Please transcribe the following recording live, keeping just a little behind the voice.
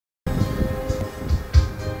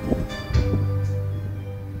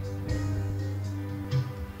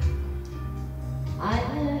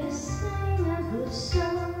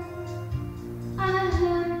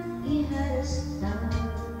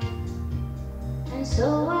And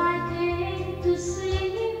so I came to see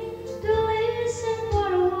him, to listen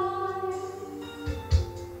for a while.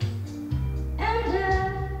 And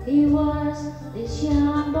there he was, this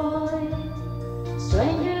young boy,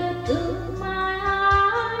 stranger to my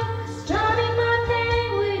eye, strumming my pain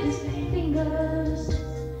with his fingers,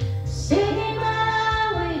 singing my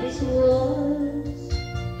love with his words,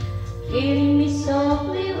 killing me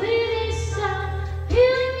softly with his song,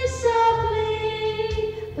 killing me softly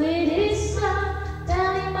with his song,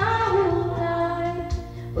 telling my whole life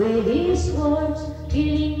with his words,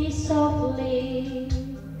 killing me softly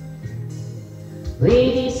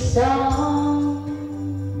with his song.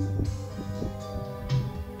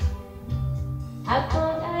 I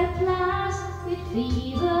thought I flushed with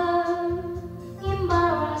fever,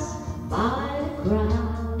 embarrassed by the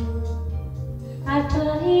crowd. I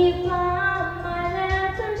thought he found my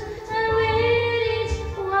letters and read each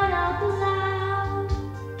one out loud.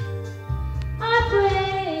 I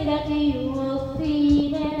prayed that he would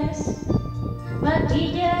finish, but he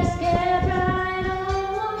just kept right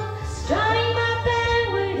on, strumming my pain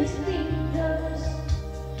with his fingers,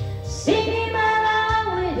 singing my love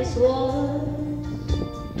with his words,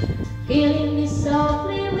 killing me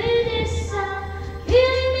softly with his song,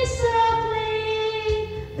 killing me softly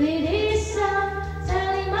with his song,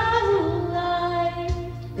 telling my whole life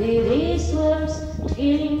with his words,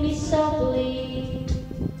 killing me softly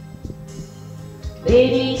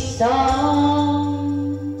with his song,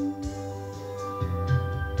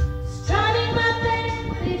 strumming my pain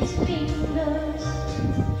with his fingers,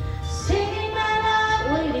 singing my love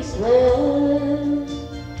with his words,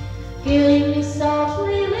 killing me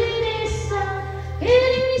softly with his song,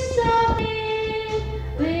 killing me softly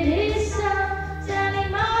with his song, telling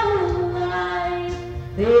my whole life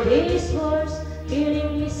with his words,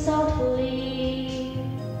 killing me softly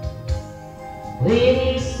with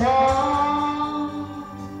his song.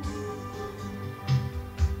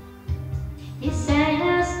 He sang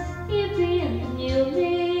as if he knew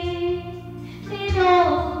me in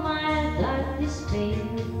all of my dark despair,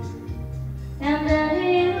 and then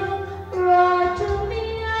he brought to me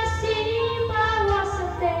as if I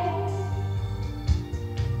wasn't there,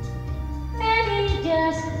 and he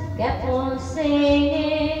just kept on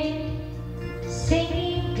singing,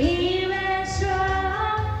 singing clear and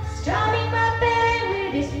strong, strumming my pain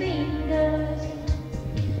with his fingers,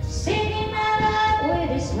 singing my love with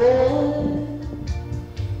his words,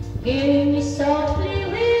 killing me softly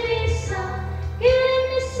with his song, killing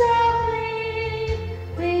me softly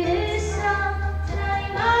with his song,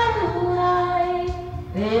 telling my whole life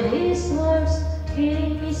with his words,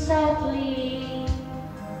 killing me softly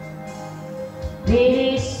with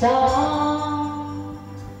his song,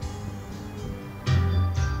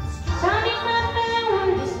 strumming my pain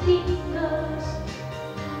with his fingers,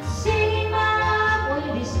 singing my love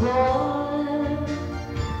with his words,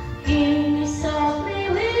 killing me softly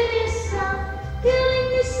with his song, killing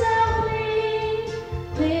me softly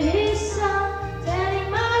with his song, telling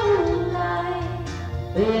my whole life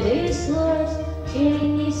with his words,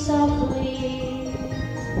 killing me softly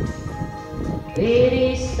with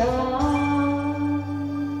his song.